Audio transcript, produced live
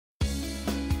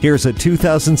Here's a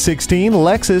 2016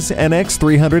 Lexus NX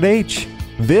 300H.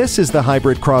 This is the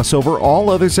hybrid crossover all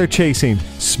others are chasing.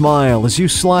 Smile as you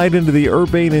slide into the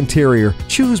urbane interior.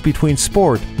 Choose between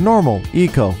Sport, Normal,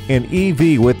 Eco, and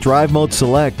EV with Drive Mode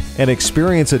Select and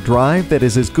experience a drive that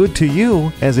is as good to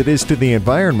you as it is to the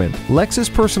environment.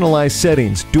 Lexus personalized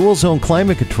settings, dual zone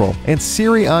climate control, and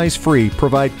Siri Eyes Free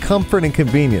provide comfort and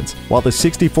convenience, while the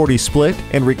 60/40 split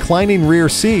and reclining rear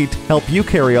seat help you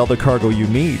carry all the cargo you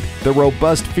need. The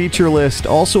robust feature list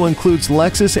also includes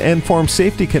Lexus Enform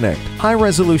Safety Connect,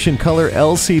 high-resolution color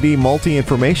LCD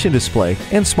multi-information display,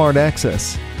 and smart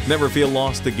access. Never feel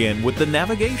lost again with the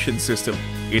navigation system.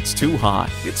 It's too hot,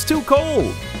 it's too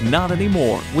cold. Not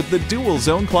anymore with the dual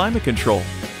zone climate control.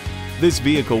 This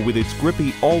vehicle with its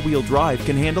grippy all-wheel drive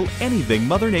can handle anything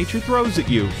Mother Nature throws at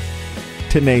you.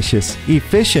 Tenacious,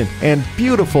 efficient, and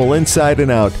beautiful inside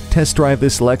and out. Test drive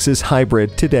this Lexus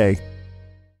hybrid today.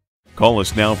 Call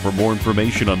us now for more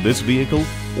information on this vehicle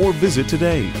or visit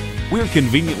today. We're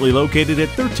conveniently located at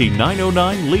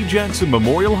 13909 Lee Jackson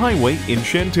Memorial Highway in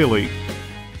Chantilly.